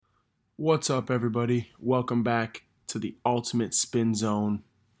What's up, everybody? Welcome back to the Ultimate Spin Zone.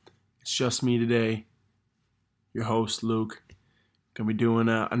 It's just me today, your host, Luke. Gonna be doing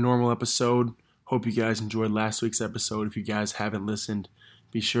a normal episode. Hope you guys enjoyed last week's episode. If you guys haven't listened,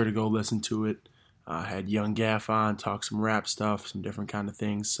 be sure to go listen to it. I had Young Gaff on, talk some rap stuff, some different kind of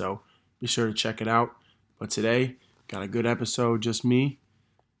things, so be sure to check it out. But today, got a good episode, just me.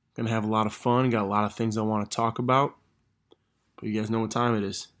 Gonna have a lot of fun, got a lot of things I want to talk about. But you guys know what time it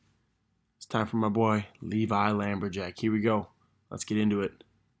is. It's time for my boy, Levi Lamberjack. Here we go. Let's get into it.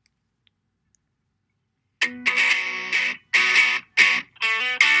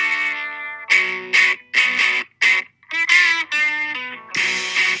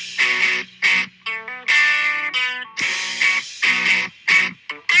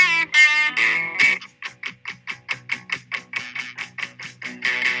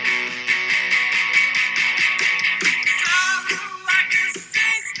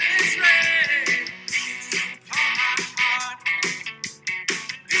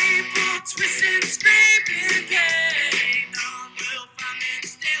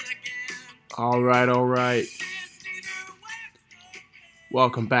 All right.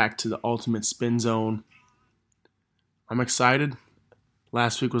 Welcome back to the Ultimate Spin Zone. I'm excited.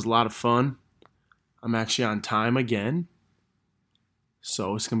 Last week was a lot of fun. I'm actually on time again.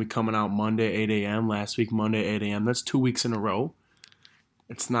 So it's going to be coming out Monday, 8 a.m. Last week, Monday, 8 a.m. That's 2 weeks in a row.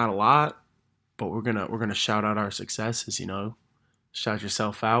 It's not a lot, but we're gonna shout out our successes, you know. Shout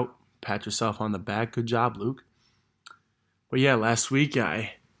yourself out. Pat yourself on the back. Good job, Luke. But yeah, last week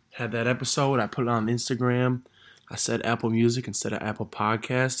I had that episode. I put it on Instagram. I said Apple Music instead of Apple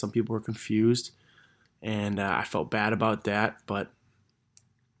Podcasts. Some people were confused, and I felt bad about that. But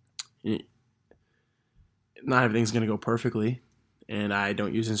not everything's going to go perfectly, and I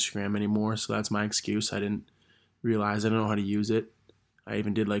don't use Instagram anymore, so that's my excuse. I didn't realize I don't know how to use it. I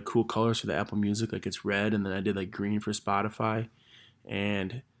even did like cool colors for the Apple Music, like it's red, and then I did like green for Spotify,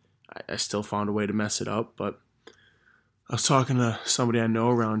 and I still found a way to mess it up, but I was talking to somebody I know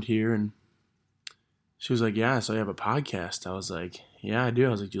around here, and she was like, yeah, so you have a podcast. I was like, yeah, I do. I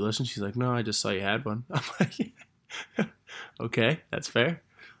was like, do you listen? She's like, no, I just saw you had one. I'm like, okay, that's fair.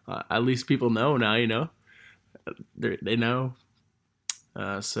 At least people know now, you know. They know.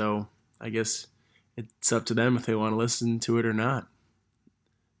 So I guess it's up to them if they want to listen to it or not.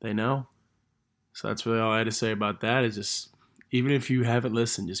 They know. So that's really all I had to say about that is just, even if you haven't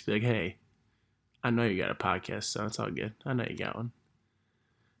listened, just be like, hey, I know you got a podcast, so it's all good. I know you got one.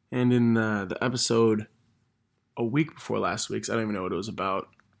 And in the episode a week before last week's, I don't even know what it was about.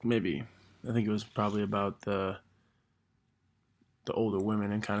 Maybe, I think it was probably about the older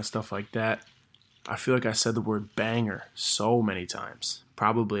women and kind of stuff like that. I feel like I said the word banger so many times,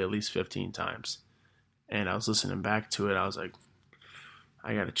 probably at least 15 times. And I was listening back to it. I was like,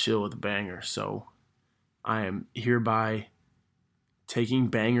 I got to chill with the banger. So I am hereby taking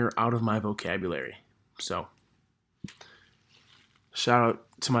banger out of my vocabulary. So, shout out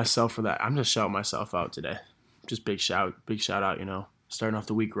to myself for that. I'm just shouting myself out today. Just big shout out, you know. Starting off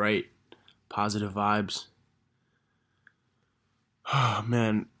the week right. Positive vibes. Oh,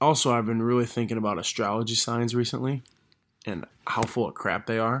 man. Also, I've been really thinking about astrology signs recently and how full of crap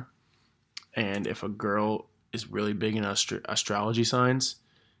they are. And if a girl is really big in astrology signs,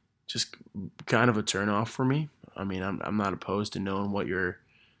 just kind of a turn off for me. I mean, I'm not opposed to knowing what your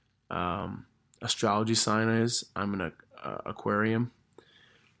astrology sign is. I'm an Aquarium,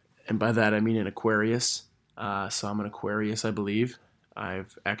 and by that I mean an Aquarius. So I'm an Aquarius, I believe.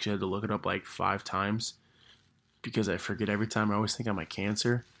 I've actually had to look it up like 5 times because I forget every time. I always think I'm a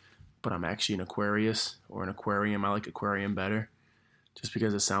Cancer, but I'm actually an Aquarius or an Aquarium. I like Aquarium better just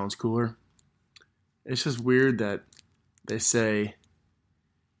because it sounds cooler. It's just weird that they say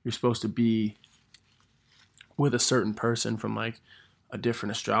you're supposed to be with a certain person from like a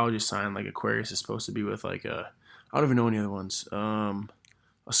different astrology sign. Like Aquarius is supposed to be with like I don't even know any other ones. A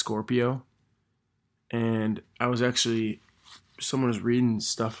Scorpio. And I was actually, someone was reading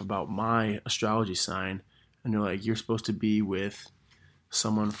stuff about my astrology sign, and they're like, you're supposed to be with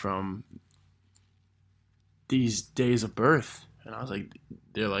someone from these days of birth. And I was like,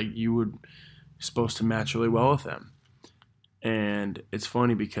 they're like, you would supposed to match really well with them. And it's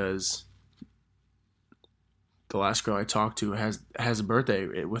funny because the last girl I talked to has a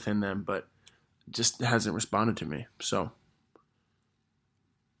birthday within them, but just hasn't responded to me. So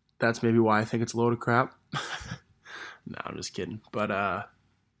that's maybe why I think it's a load of crap. No, I'm just kidding. But I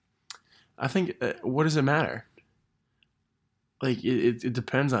think, what does it matter? Like, it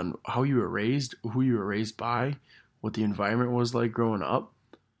depends on how you were raised, who you were raised by, what the environment was like growing up.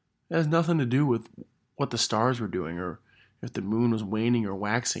 It has nothing to do with what the stars were doing or if the moon was waning or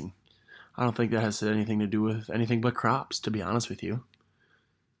waxing. I don't think that has anything to do with anything but crops, to be honest with you.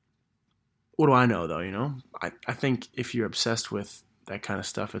 What do I know, though, you know? I think if you're obsessed with that kind of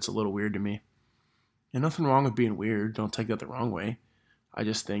stuff, it's a little weird to me. And nothing wrong with being weird. Don't take that the wrong way. I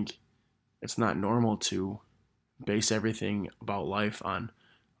just think it's not normal to base everything about life on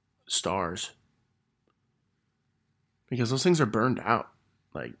stars. Because those things are burned out.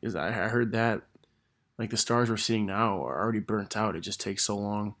 Like, I heard that, like, the stars we're seeing now are already burnt out. It just takes so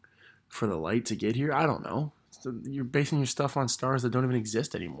long for the light to get here. I don't know. You're basing your stuff on stars that don't even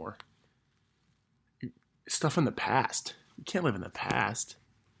exist anymore. Stuff in the past. You can't live in the past.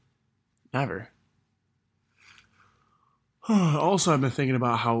 Never. Also, I've been thinking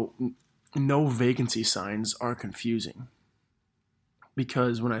about how no vacancy signs are confusing.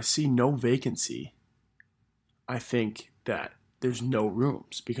 Because when I see no vacancy, I think that there's no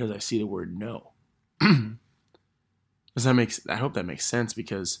rooms because I see the word no. I hope that makes sense,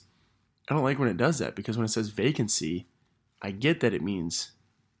 because I don't like when it does that, because when it says vacancy, I get that it means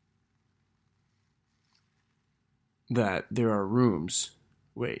that there are rooms.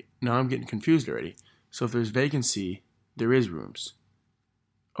 Wait, now I'm getting confused already. So if there's vacancy, there is rooms.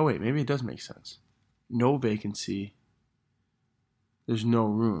 Oh wait, maybe it does make sense. No vacancy, there's no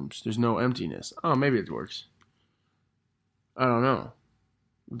rooms. There's no emptiness. Oh, maybe it works. I don't know.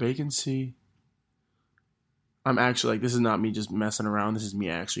 Vacancy. I'm actually, like, this is not me just messing around. This is me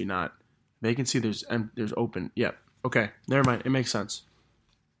actually not. Vacancy, there's open. Yep. Okay, never mind. It makes sense.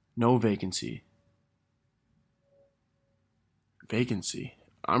 No vacancy. Vacancy.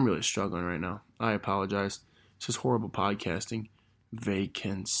 I'm really struggling right now. I apologize. It's just horrible podcasting.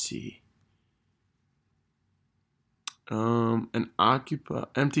 Vacancy.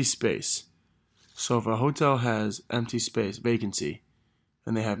 Empty space. So if a hotel has empty space, vacancy,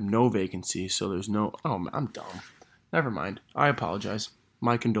 and they have no vacancy, so there's no... Oh, I'm dumb. Never mind. I apologize.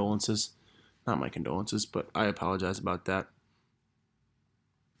 My condolences. Not my condolences, but I apologize about that.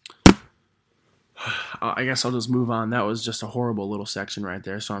 I guess I'll just move on. That was just a horrible little section right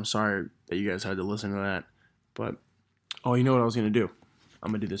there, so I'm sorry that you guys had to listen to that. But, oh, you know what I was going to do?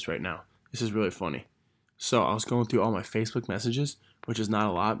 I'm going to do this right now. This is really funny. So I was going through all my Facebook messages, which is not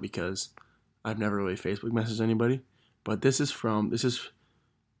a lot because I've never really Facebook messaged anybody. But this is from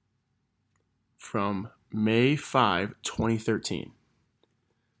May 5, 2013.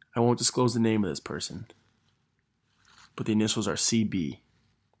 I won't disclose the name of this person, but the initials are CB.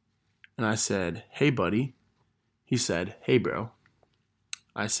 And I said, "Hey, buddy." He said, "Hey, bro."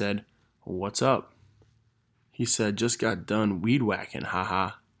 I said, "What's up?" He said, "Just got done weed whacking,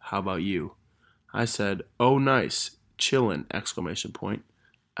 haha. How about you?" I said, "Oh, nice. Chillin', exclamation point.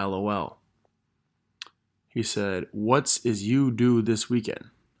 LOL. He said, "What's is you do this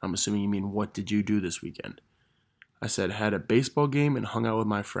weekend?" I'm assuming you mean, what did you do this weekend? I said, "Had a baseball game and hung out with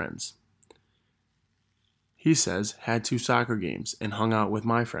my friends." He says, "Had 2 soccer games and hung out with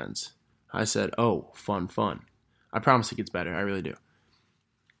my friends." I said, "Oh, fun. I promise it gets better. I really do.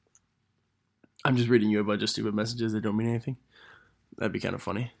 I'm just reading you a bunch of stupid messages that don't mean anything. That'd be kind of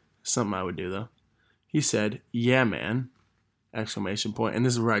funny. Something I would do, though. He said, "Yeah, man," exclamation point. And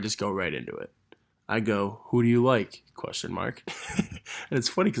this is where I just go right into it. I go, "Who do you like?" question mark. And it's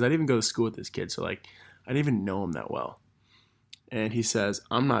funny because I didn't even go to school with this kid, so, like, I didn't even know him that well. And he says,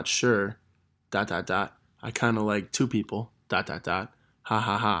 "I'm not sure, ... I kind of like 2 people, ... Ha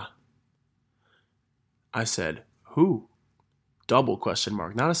ha ha." I said, "Who?" Double question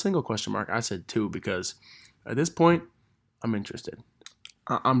mark, not a single question mark. I said 2 because at this point, I'm interested.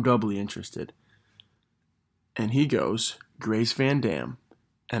 I'm doubly interested. And he goes, "Grace Van Dam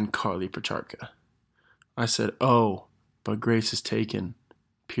and Carly Pacharka." I said, "Oh, but Grace is taken.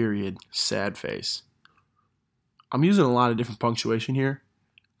 Period. Sad face." I'm using a lot of different punctuation here.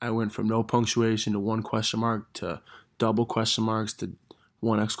 I went from no punctuation to 1 question mark to double question marks to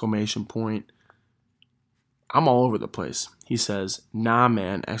 1 exclamation point. I'm all over the place. He says, "Nah,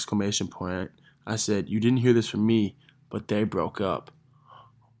 man," exclamation point. I said, "You didn't hear this from me, but they broke up."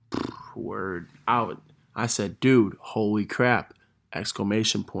 Word out. I said, "Dude, holy crap,"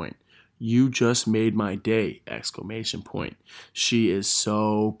 exclamation point. "You just made my day," exclamation point. "She is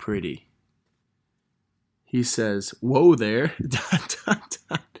so pretty." He says, "Whoa there," ...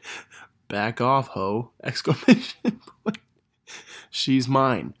 "Back off, ho," exclamation point. "She's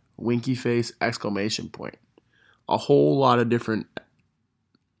mine," winky face, exclamation point. A whole lot of different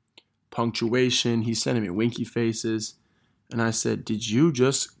punctuation. He's sending me winky faces. And I said, "Did you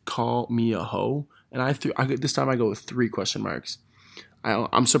just call me a hoe?" And this time I go with 3 question marks.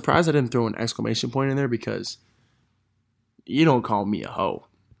 I'm surprised I didn't throw an exclamation point in there because you don't call me a hoe.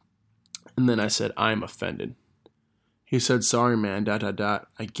 And then I said, "I'm offended." He said, sorry, man, ...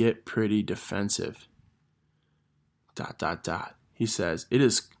 I get pretty defensive. ... He says,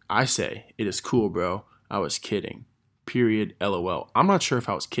 I say, it is cool, bro. I was kidding. Period, LOL. I'm not sure if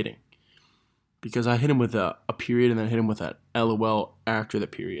I was kidding. Because I hit him with a period and then hit him with a LOL after the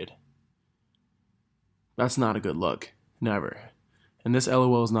period. That's not a good look. Never. And this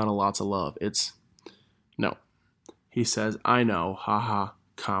LOL is not a lots of love. It's, no. He says, I know, haha,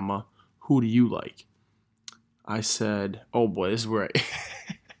 comma, who do you like? I said, oh boy, this is where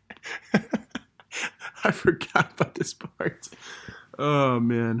I forgot about this part. Oh,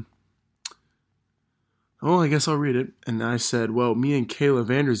 man. Oh, I guess I'll read it. And I said, well, me and Kayla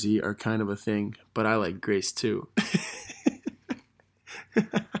Vanderzee are kind of a thing, but I like Grace too.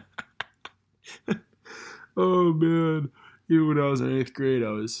 Oh, man. Even when I was in 8th grade,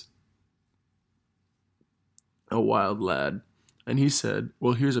 I was a wild lad. And he said,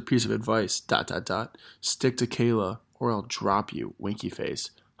 well, here's a piece of advice, ... Stick to Kayla or I'll drop you, winky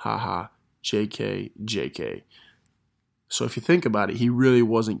face. Haha, JK, JK. So if you think about it, he really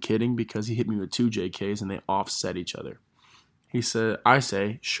wasn't kidding because he hit me with 2 JKs and they offset each other. He said, I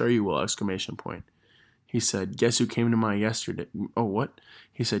say, sure you will, exclamation point. He said, guess who came to my yesterday? Oh, what?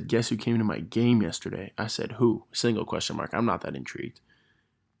 He said, guess who came to my game yesterday? I said, who? Single question mark. I'm not that intrigued.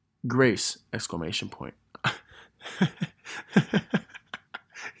 Grace, exclamation point.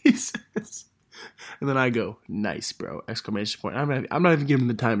 He says, and then I go, nice, bro, exclamation point. I'm not even giving him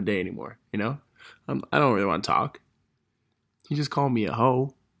the time of day anymore, you know? I don't really want to talk. He just called me a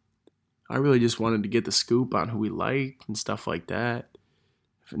hoe. I really just wanted to get the scoop on who he liked and stuff like that.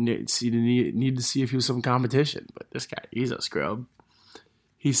 Need to see if he was some competition, but this guy, he's a scrub.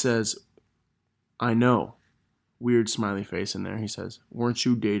 He says, I know. Weird smiley face in there. He says, weren't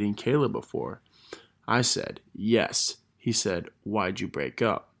you dating Kayla before? I said, yes. He said, why'd you break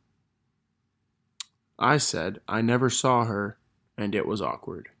up? I said, I never saw her and it was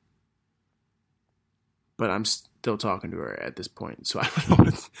awkward. But I'm still talking to her at this point, so I don't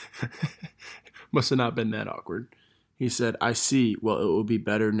know. Must have not been that awkward. He said, I see. Well, it will be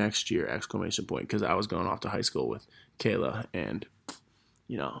better next year, exclamation point, because I was going off to high school with Kayla, and,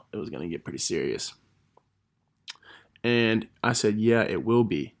 you know, it was going to get pretty serious. And I said, yeah, it will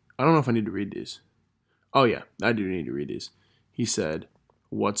be. I don't know if I need to read these. Oh, yeah, I do need to read these. He said,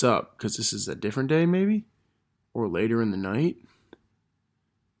 what's up? Because this is a different day, maybe? Or later in the night?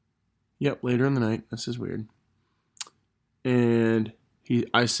 Yep, later in the night. This is weird. And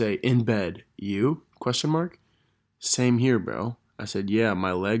I say, in bed. You? Question mark. Same here, bro. I said, yeah,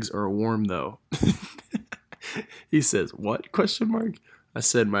 my legs are warm, though. He says, what? Question mark. I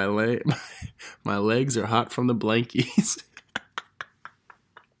said, my legs are hot from the blankies.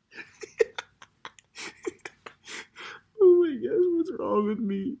 Oh my gosh, what's wrong with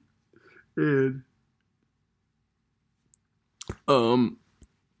me? And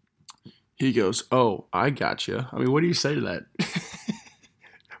he goes, oh, I gotcha. I mean, what do you say to that?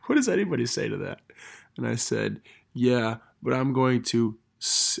 What does anybody say to that? And I said, yeah, but I'm going to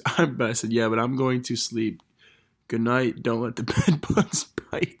sleep. Good night. Don't let the bed bugs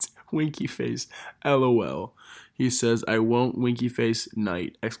bite. Winky face. LOL. He says, I won't winky face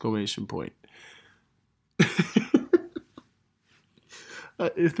night. Exclamation point.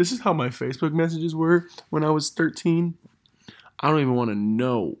 If this is how my Facebook messages were when I was 13, I don't even want to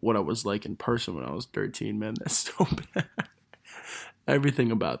know what I was like in person when I was 13, man. That's so bad.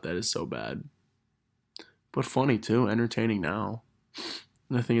 Everything about that is so bad. But funny, too. Entertaining now.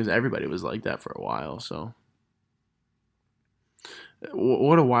 And the thing is, everybody was like that for a while, so.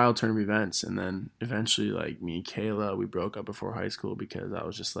 What a wild turn of events. And then eventually, like, me and Kayla, we broke up before high school because I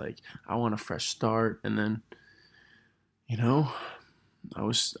was just like, I want a fresh start. And then, you know, I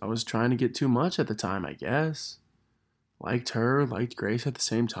was trying to get too much at the time, I guess. Liked her, liked Grace at the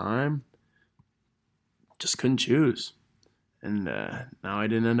same time. Just couldn't choose. And now I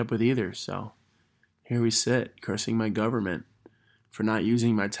didn't end up with either, so here we sit, cursing my government for not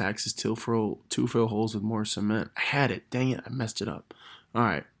using my taxes to fill holes with more cement. I had it. Dang it. I messed it up. All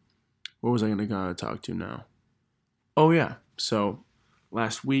right. What was I going to talk to now? Oh, yeah. So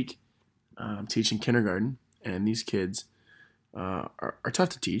last week, I'm teaching kindergarten, and these kids are tough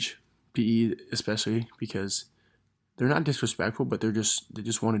to teach, PE especially, because they're not disrespectful, but they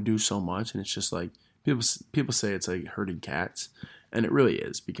just want to do so much, and it's just like people say it's like herding cats, and it really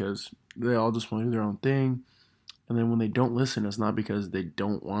is because they all just want to do their own thing. And then when they don't listen, it's not because they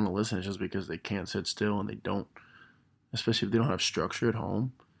don't want to listen. It's just because they can't sit still and they don't, especially if they don't have structure at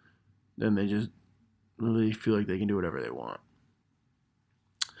home, then they just really feel like they can do whatever they want.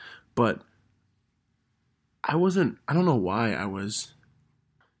 But I don't know why I was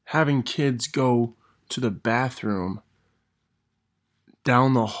having kids go to the bathroom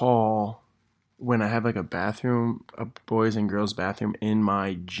down the hall, when I have like a bathroom, a boys and girls bathroom in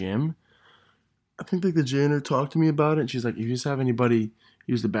my gym, I think like the janitor talked to me about it. And she's like, if you just have anybody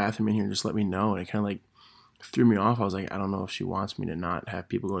use the bathroom in here, just let me know. And it kind of like threw me off. I was like, I don't know if she wants me to not have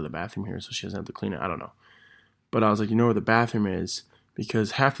people go to the bathroom here so she doesn't have to clean it. I don't know. But I was like, you know where the bathroom is?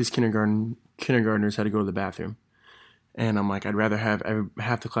 Because half these kindergartners had to go to the bathroom. And I'm like, I'd rather have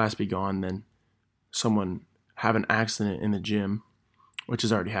half the class be gone than someone have an accident in the gym, which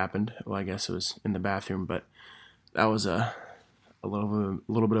has already happened. Well, I guess it was in the bathroom, but that was a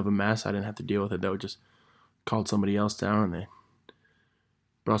little bit of a mess. I didn't have to deal with it. That would just called somebody else down and they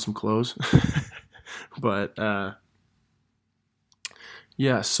brought some clothes. But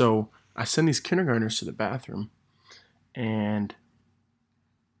yeah, so I send these kindergartners to the bathroom, and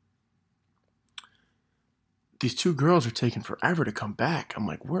these two girls are taking forever to come back. I'm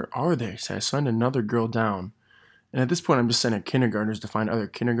like, where are they? So I send another girl down. And at this point, I'm just sending kindergartners to find other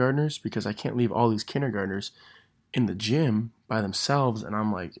kindergartners because I can't leave all these kindergartners in the gym by themselves. And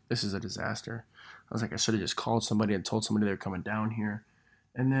I'm like, this is a disaster. I was like, I should have just called somebody and told somebody they're coming down here.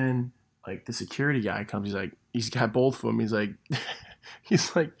 And then, like, the security guy comes. He's like, he's got both of them. He's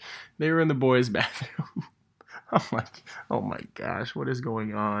like, they were in the boys' bathroom. I'm like, oh my gosh, what is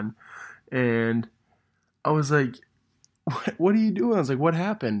going on? And I was like, what are you doing? I was like, what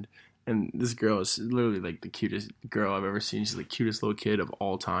happened? And this girl is literally like the cutest girl I've ever seen. She's the cutest little kid of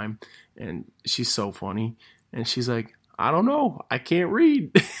all time. And she's so funny. And she's like, I don't know. I can't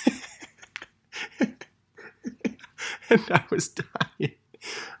read. And I was dying.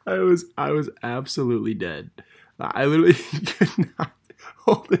 I was absolutely dead. I literally could not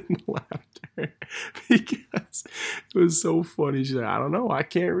hold in laughter because it was so funny. She's like, I don't know. I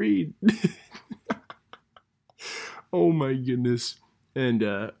can't read. Oh my goodness. And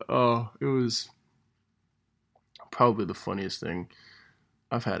it was probably the funniest thing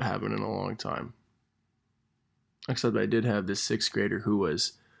I've had happen in a long time. Except I did have this sixth grader who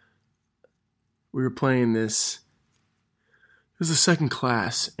we were playing this. It was the second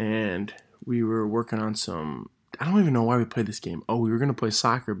class, and we were working on some. I don't even know why we played this game. Oh, we were going to play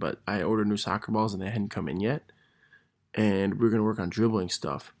soccer, but I ordered new soccer balls and they hadn't come in yet. And we were going to work on dribbling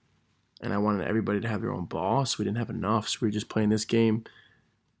stuff. And I wanted everybody to have their own ball, so we didn't have enough. So we were just playing this game,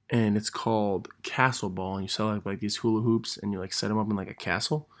 and it's called Castle Ball. And you sell like these hula hoops, and you like set them up in like a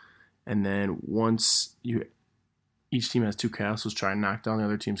castle. And then each team has two castles, try and knock down the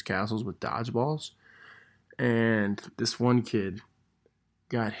other team's castles with dodgeballs. And this one kid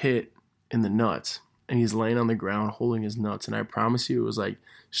got hit in the nuts, and he's laying on the ground holding his nuts. And I promise you, it was like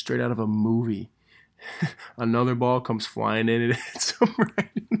straight out of a movie. Another ball comes flying in and hits him right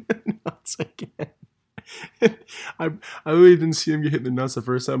in the nuts again. I really didn't see him get hit in the nuts the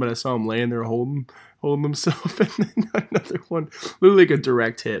first time, but I saw him laying there holding himself, and then another one, literally like a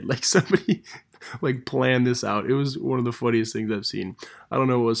direct hit. Like somebody like planned this out. It was one of the funniest things I've seen. I don't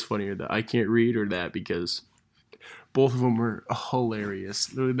know what was funnier, that I can't read or that, because both of them were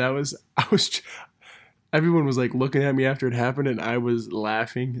hilarious. Everyone was like looking at me after it happened, and I was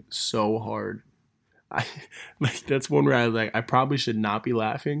laughing so hard. That's one where I was like, I probably should not be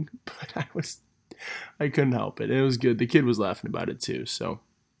laughing, but I couldn't help it. It was good. The kid was laughing about it too, so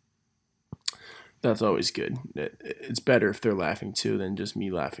that's always good. It's better if they're laughing too than just me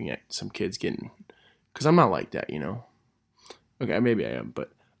laughing at some kids getting, because I'm not like that, you know. Okay, maybe I am,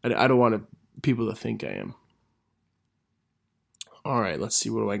 but I don't want people to think I am. All right, let's see.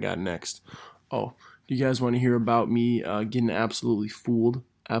 What do I got next? Oh, do you guys want to hear about me getting absolutely fooled?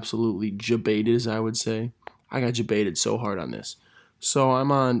 Absolutely jebaited, as I would say. I got jebaited so hard on this. So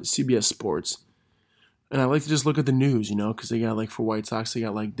I'm on CBS Sports, and I like to just look at the news, you know, because they got, like, for White Sox, they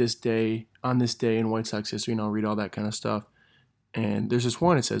got, like, this day in White Sox history, and I'll read all that kind of stuff. And there's this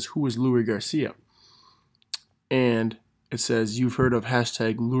one, it says, who is Leury Garcia? And it says, you've heard of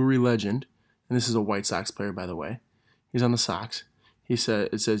hashtag Leury Legend, and this is a White Sox player, by the way. He's on the Sox. It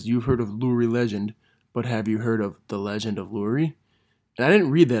says, you've heard of Leury Legend, but have you heard of the legend of Leury? And I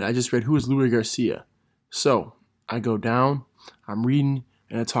didn't read that. I just read, who is Leury Garcia? So I go down, I'm reading,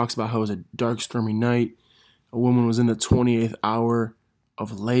 and it talks about how it was a dark, stormy night. A woman was in the 28th hour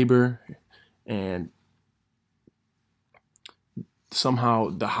of labor, and somehow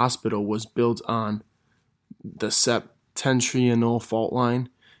the hospital was built on the septentrional fault line,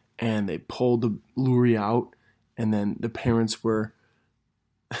 and they pulled the Leury out, and then the parents were...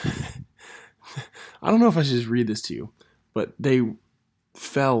 I don't know if I should just read this to you, but they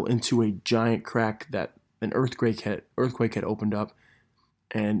fell into a giant crack that an earthquake had opened up,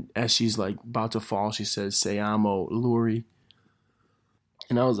 and as she's like about to fall, she says, "Se amo Leury."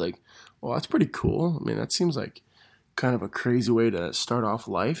 And I was like, well, that's pretty cool. I mean, that seems like kind of a crazy way to start off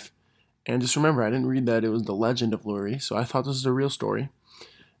life. And just remember, I didn't read that it was the legend of Lurie, so I thought this was a real story.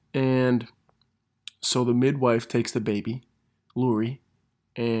 And so the midwife takes the baby, Lurie,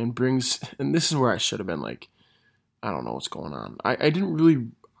 and this is where I should have been like, I don't know what's going on. I didn't really,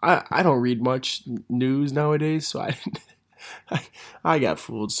 I don't read much news nowadays, so I got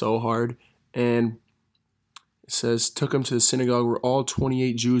fooled so hard. And it says, took him to the synagogue where all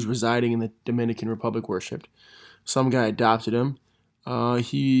 28 Jews residing in the Dominican Republic worshipped. Some guy adopted him.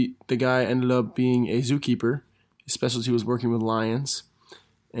 The guy ended up being a zookeeper. His specialty was working with lions.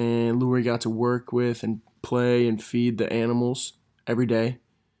 And Lurie got to work with and play and feed the animals every day.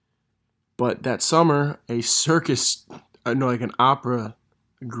 But that summer, an opera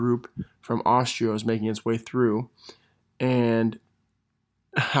group from Austria was making its way through. And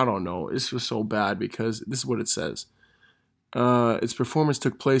I don't know, this was so bad because this is what it says. Its performance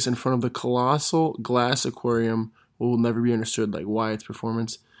took place in front of the colossal glass aquarium, what will never be understood, like why its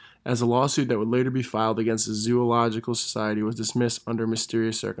performance, as a lawsuit that would later be filed against the Zoological Society was dismissed under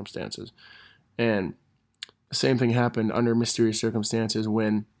mysterious circumstances. And the same thing happened under mysterious circumstances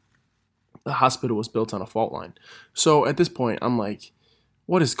when the hospital was built on a fault line. So at this point, I'm like,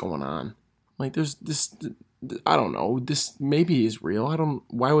 what is going on? Like, there's this, I don't know, this maybe is real.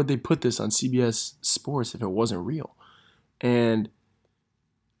 Why would they put this on CBS Sports if it wasn't real?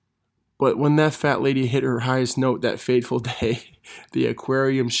 But when that fat lady hit her highest note that fateful day, the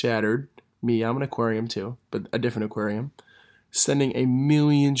aquarium shattered. I'm an aquarium too, but a different aquarium, sending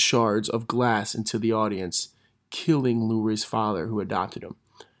 1,000,000 shards of glass into the audience, killing Lurie's father who adopted him.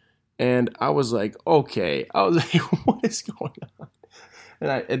 And I was like, okay. I was like, what is going on? And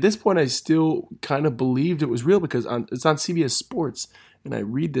at this point, I still kind of believed it was real because it's on CBS Sports, and I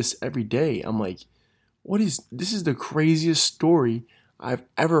read this every day. I'm like, this is the craziest story I've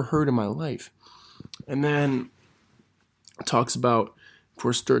ever heard in my life. And then it talks about for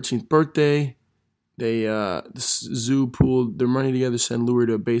his 13th birthday, the zoo pooled their money together to send Lurie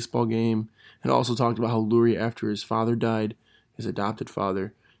to a baseball game. And also talked about how Lurie, after his father died, his adopted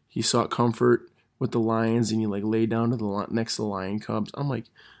father, he sought comfort with the lions and he lay down next to the lion cubs. I'm like,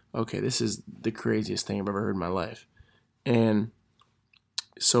 okay, this is the craziest thing I've ever heard in my life. And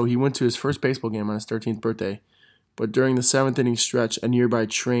so he went to his first baseball game on his 13th birthday, but during the 7th inning stretch, a nearby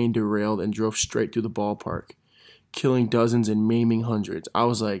train derailed and drove straight through the ballpark, killing dozens and maiming hundreds. I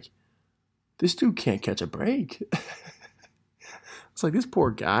was like, this dude can't catch a break. It's like, this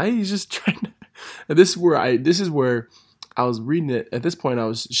poor guy, he's just trying to... And this is where I was reading it. At this point, I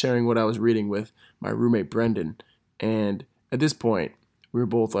was sharing what I was reading with my roommate, Brendan. And at this point, we were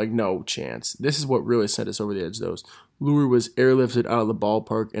both like, no chance. This is what really sent us over the edge, though. Lurie was airlifted out of the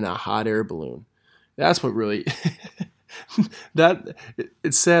ballpark in a hot air balloon. That's what really...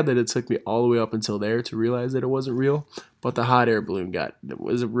 It's sad that it took me all the way up until there to realize that it wasn't real. But the hot air balloon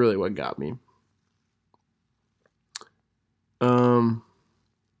was really what got me.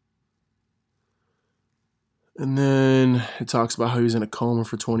 And then it talks about how he was in a coma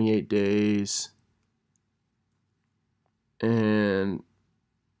for 28 days and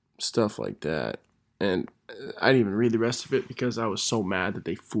stuff like that. And I didn't even read the rest of it because I was so mad that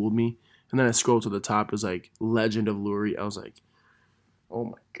they fooled me. And then I scrolled to the top. It was like Legend of Lurie. I was like, oh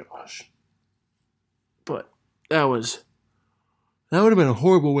my gosh. But that would have been a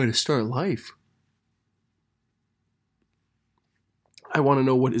horrible way to start life. I want to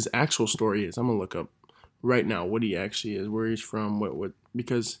know what his actual story is. I'm going to look up right now what he actually is, where he's from, what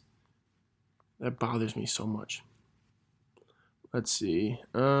because that bothers me so much. Let's see.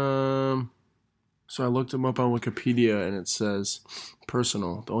 So I looked him up on Wikipedia and it says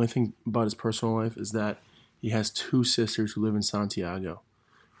personal. The only thing about his personal life is that he has 2 sisters who live in Santiago,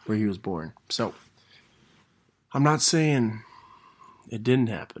 where he was born. So I'm not saying it didn't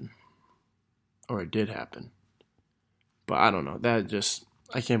happen or it did happen. But I don't know.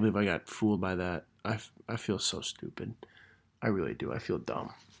 I can't believe I got fooled by that. I feel so stupid. I really do. I feel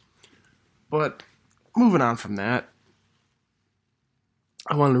dumb. But moving on from that,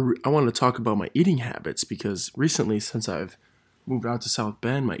 I wanted to talk about my eating habits because recently, since I've moved out to South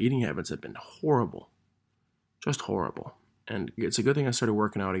Bend, my eating habits have been horrible. Just horrible. And it's a good thing I started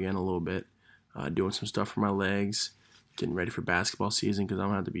working out again a little bit, doing some stuff for my legs, getting ready for basketball season because I'm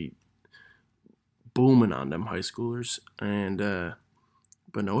going to have to be booming on them high schoolers. And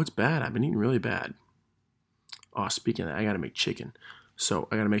but no, it's bad. I've been eating really bad. Oh, speaking of that, I got to make chicken. So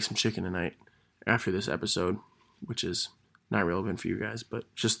I got to make some chicken tonight after this episode, which is not relevant for you guys, but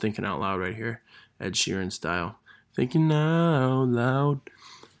just thinking out loud right here, Ed Sheeran style. Thinking out loud,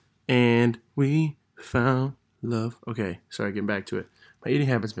 and we found love. Okay, sorry, getting back to it. My eating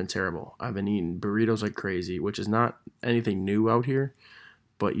habits been terrible. I've been eating burritos like crazy, which is not anything new out here.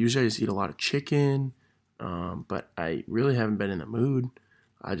 But usually I just eat a lot of chicken. But I really haven't been in the mood.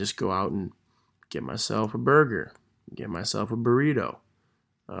 I just go out and get myself a burger, get myself a burrito,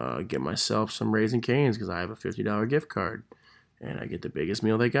 get myself some Raising Cane's because I have a $50 gift card. And I get the biggest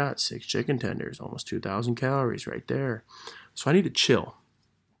meal they got, 6 chicken tenders, almost 2,000 calories right there. So I need to chill.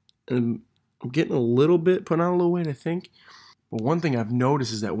 And I'm getting a little bit, putting on a little weight, I think. But one thing I've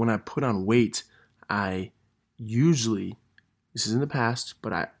noticed is that when I put on weight, I usually, this is in the past,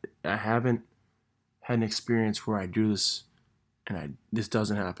 but I haven't had an experience where I do this and this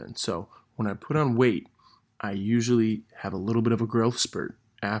doesn't happen. So when I put on weight, I usually have a little bit of a growth spurt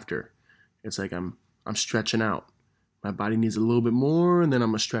after. It's like I'm stretching out. My body needs a little bit more, and then I'm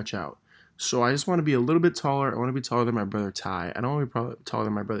going to stretch out. So I just want to be a little bit taller. I want to be taller than my brother Ty. I don't want to be taller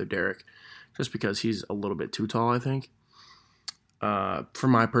than my brother Derek, just because he's a little bit too tall, I think, for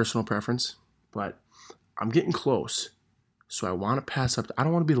my personal preference. But I'm getting close, so I want to pass up. I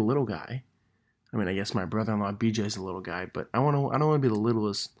don't want to be the little guy. I mean, I guess my brother-in-law BJ's a little guy, but I don't want to be the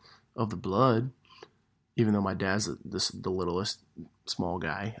littlest of the blood, even though my dad's the littlest small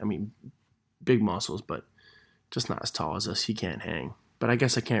guy. I mean, big muscles, but just not as tall as us. He can't hang. But I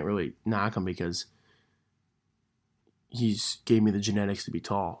guess I can't really knock him because he's gave me the genetics to be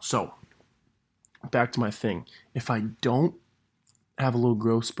tall. So, back to my thing. If I don't have a little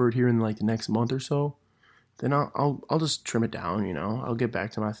growth spurt here in like the next month or so, then I'll just trim it down, you know. I'll get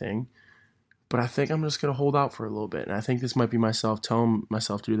back to my thing. But I think I'm just going to hold out for a little bit. And I think this might be myself telling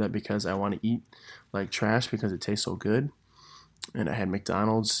myself to do that because I want to eat like trash because it tastes so good. And I had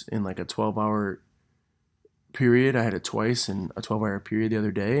McDonald's in like a 12-hour period. I had it twice in a 12-hour period the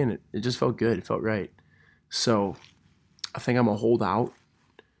other day, and it just felt good. It felt right. So I think I'm going to hold out.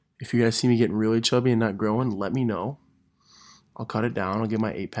 If you guys see me getting really chubby and not growing, let me know. I'll cut it down. I'll get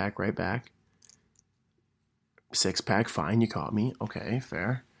my 8-pack right back. 6-pack, fine, you caught me. Okay,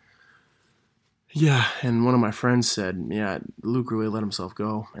 fair. Yeah, and one of my friends said, yeah, Luke really let himself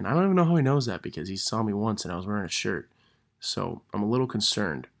go. And I don't even know how he knows that because he saw me once and I was wearing a shirt. So I'm a little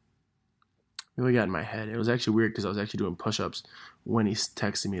concerned. Really got in my head. It was actually weird because I was actually doing push-ups when he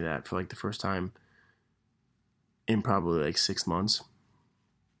texted me that for like the first time in probably like 6 months.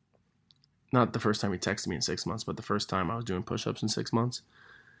 Not the first time he texted me in 6 months, but the first time I was doing push-ups in 6 months.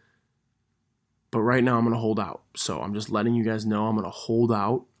 But right now I'm going to hold out. So I'm just letting you guys know I'm going to hold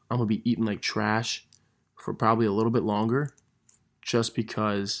out. I'm going to be eating like trash for probably a little bit longer just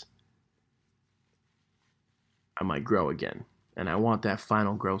because I might grow again. And I want that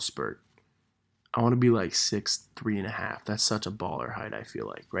final growth spurt. I want to be like 6'3.5". That's such a baller height, I feel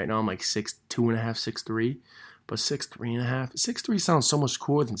like. Right now I'm like 6'2.5", 6'3", but 6'3.5". 6'3" sounds so much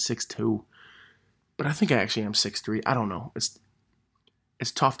cooler than 6'2". But I think I actually am 6'3". I don't know.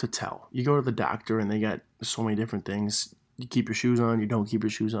 It's tough to tell. You go to the doctor and they got so many different things. You keep your shoes on, you don't keep your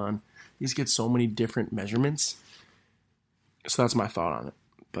shoes on. You just get so many different measurements. So that's my thought on it.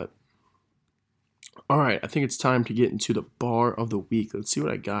 But all right, I think it's time to get into the bar of the week. Let's see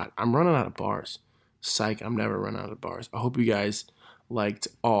what I got. I'm running out of bars. Psych, I'm never running out of bars. I hope you guys liked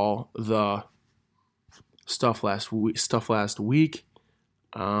all the stuff last week.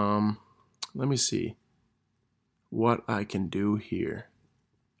 Let me see what I can do here.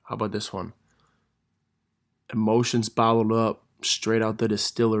 How about this one? Emotions bottled up, straight out the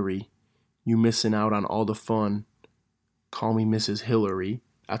distillery. You missing out on all the fun. Call me Mrs. Hillary.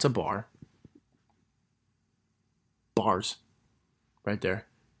 That's a bar. Bars. Right there.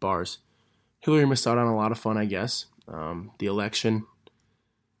 Bars. Hillary missed out on a lot of fun, I guess. The election.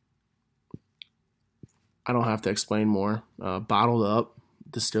 I don't have to explain more. Bottled up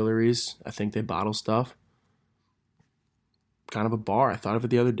distilleries. I think they bottle stuff. Kind of a bar. I thought of it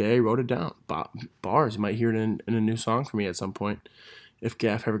the other day. Wrote it down. Bars. You might hear it in a new song from me at some point if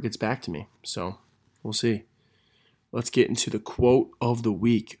Gaff ever gets back to me. So we'll see. Let's get into the quote of the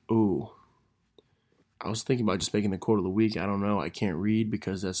week. Ooh. I was thinking about just making the quote of the week. I don't know. I can't read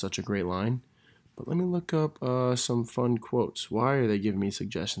because that's such a great line. But let me look up some fun quotes. Why are they giving me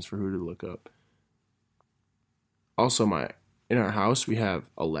suggestions for who to look up? Also, in our house, we have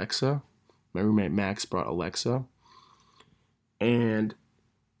Alexa. My roommate Max brought Alexa. And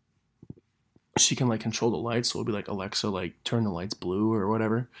she can like control the lights. So it'll be like, Alexa, like turn the lights blue or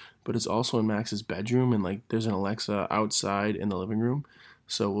whatever. But it's also in Max's bedroom. And like there's an Alexa outside in the living room.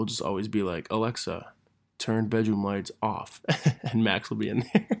 So we'll just always be like, Alexa, turn bedroom lights off. And Max will be in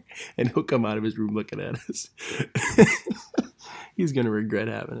there. And he'll come out of his room looking at us. He's going to regret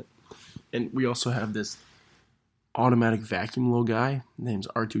having it. And we also have this automatic vacuum little guy. His name's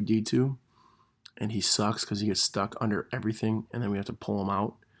R2D2. and he sucks because he gets stuck under everything, and then we have to pull him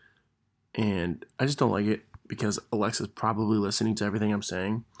out. And I just don't like it because Alexa's probably listening to everything I'm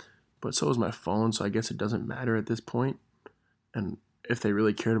saying, but so is my phone, so I guess it doesn't matter at this point. And if they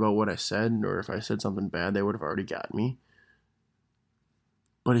really cared about what I said, or if I said something bad, they would have already got me.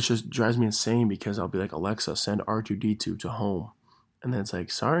 But it just drives me insane because I'll be like, Alexa, send R2D2 to home. And then it's like,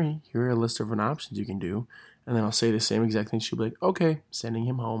 sorry, here are a list of options you can do. And then I'll say the same exact thing. She'll be like, okay, sending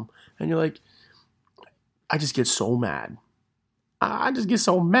him home. And you're like, I just get so mad. I just get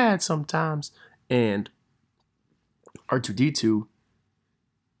so mad sometimes. And R2D2,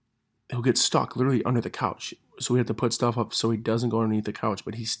 he'll get stuck literally under the couch. So we have to put stuff up so he doesn't go underneath the couch,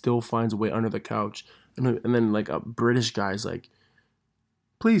 but he still finds a way under the couch. And then like a British guy's like,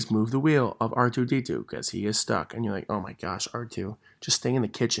 please move the wheel of R2D2 because he is stuck. And you're like, oh my gosh, R2, just stay in the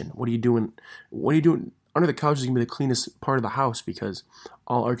kitchen. What are you doing? What are you doing? Under the couch is going to be the cleanest part of the house because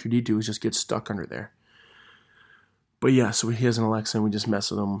all R2D2 is just get stuck under there. But yeah, so he has an Alexa and we just mess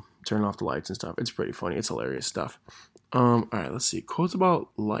with him, turn off the lights and stuff. It's pretty funny. It's hilarious stuff. All right, let's see. Quotes about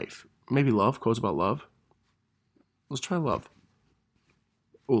life. Maybe love. Quotes about love. Let's try love.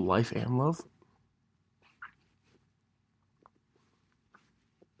 Oh, life and love.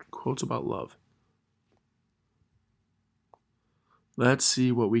 Quotes about love. Let's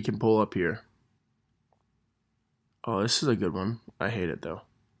see what we can pull up here. Oh, this is a good one. I hate it though.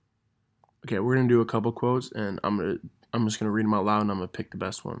 Okay, we're gonna do a couple quotes, and I'm just gonna read them out loud, and I'm gonna pick the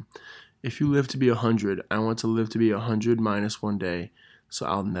best one. If you live to be 100, I want to live to be 100 minus one day, so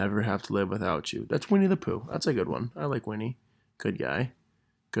I'll never have to live without you. That's Winnie the Pooh. That's a good one. I like Winnie. Good guy.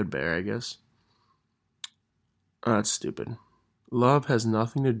 Good bear, I guess. Oh, that's stupid. Love has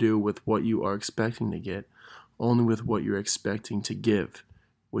nothing to do with what you are expecting to get, only with what you're expecting to give,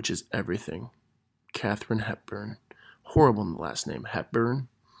 which is everything. Katharine Hepburn. Horrible in the last name. Hepburn.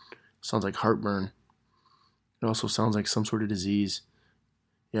 Sounds like heartburn. It also sounds like some sort of disease.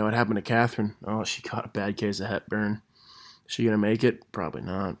 Yeah, what happened to Katharine? Oh, she caught a bad case of Hepburn. Is she going to make it? Probably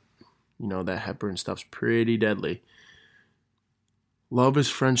not. You know, that Hepburn stuff's pretty deadly. Love is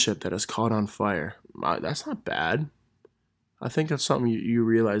friendship that is caught on fire. That's not bad. I think that's something you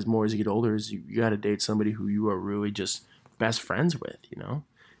realize more as you get older is you got to date somebody who you are really just best friends with, you know?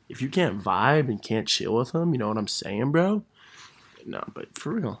 If you can't vibe and can't chill with them, you know what I'm saying, bro? No, but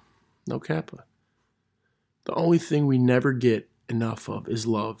for real. No Kappa. The only thing we never get enough of is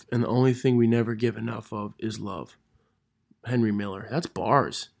love, and the only thing we never give enough of is love. Henry Miller. That's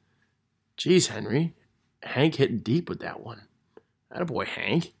bars. Jeez, Henry. Hank hitting deep with that one. Attaboy,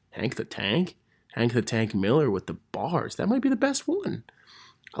 Hank. Hank the Tank. Hank the Tank Miller with the bars. That might be the best one.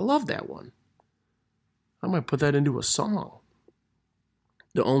 I love that one. I might put that into a song.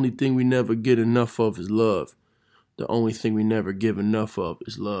 The only thing we never get enough of is love. The only thing we never give enough of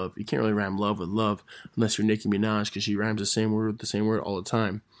is love. You can't really rhyme love with love unless you're Nicki Minaj because she rhymes the same word with the same word all the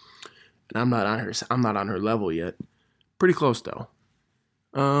time. And I'm not on her level yet. Pretty close though.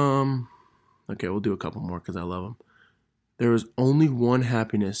 Okay, we'll do a couple more because I love them. There is only one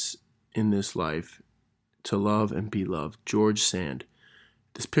happiness in this life, to love and be loved. George Sand.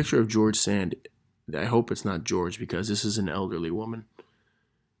 This picture of George Sand, I hope it's not George because this is an elderly woman.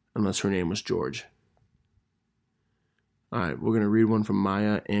 Unless her name was George. Alright, we're going to read one from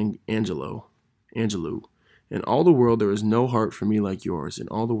Maya Angelou. In all the world there is no heart for me like yours. In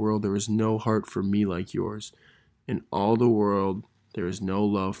all the world there is no heart for me like yours. In all the world there is no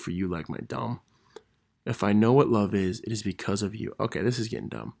love for you like my dumb. If I know what love is, it is because of you. Okay, this is getting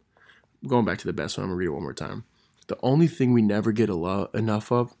dumb. I'm going back to the best one. I'm going to read it one more time. The only thing we never get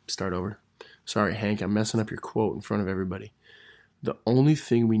enough of... Start over. Sorry, Hank, I'm messing up your quote in front of everybody. The only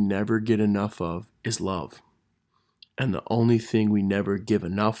thing we never get enough of is love. And the only thing we never give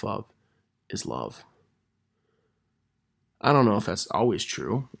enough of is love. I don't know if that's always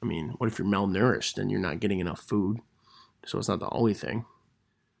true. I mean, what if you're malnourished and you're not getting enough food? So it's not the only thing.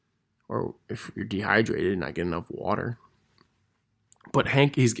 Or if you're dehydrated and not getting enough water. But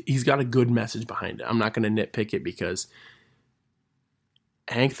Hank, he's got a good message behind it. I'm not going to nitpick it because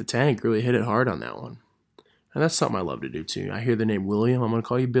Hank the Tank really hit it hard on that one. And that's something I love to do too. I hear the name William, I'm going to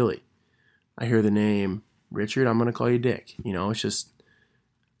call you Billy. I hear the name Richard, I'm going to call you Dick. You know, it's just,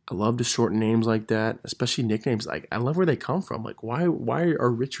 I love to shorten names like that, especially nicknames. Like, I love where they come from. Like, why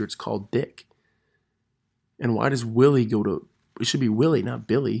are Richards called Dick? And why does Willie go to, it should be Willie, not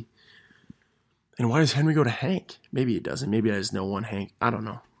Billy. And why does Henry go to Hank? Maybe it doesn't. Maybe I just know one Hank. I don't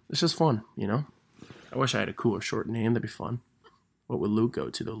know. It's just fun, you know? I wish I had a cooler short name. That'd be fun. What would Lou go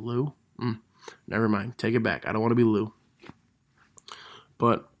to? The Lou? Never mind. Take it back. I don't want to be Lou.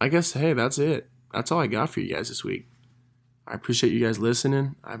 But I guess, hey, that's it. That's all I got for you guys this week. I appreciate you guys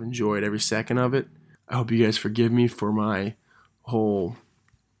listening. I've enjoyed every second of it. I hope you guys forgive me for my whole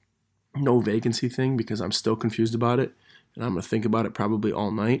no vacancy thing because I'm still confused about it. And I'm going to think about it probably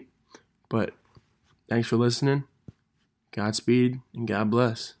all night. But thanks for listening. Godspeed and God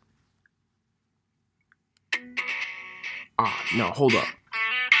bless. No, hold up.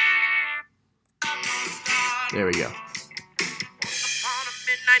 There we go.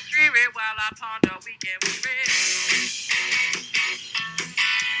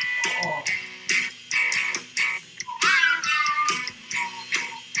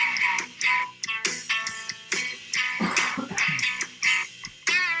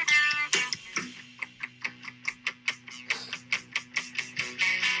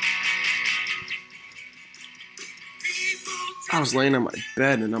 I was laying on my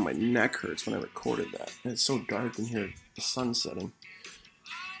bed and now my neck hurts when I recorded that. And it's so dark in here. The sun's setting.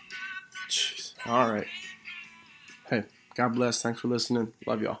 Jeez. All right. Hey, God bless. Thanks for listening.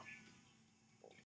 Love y'all.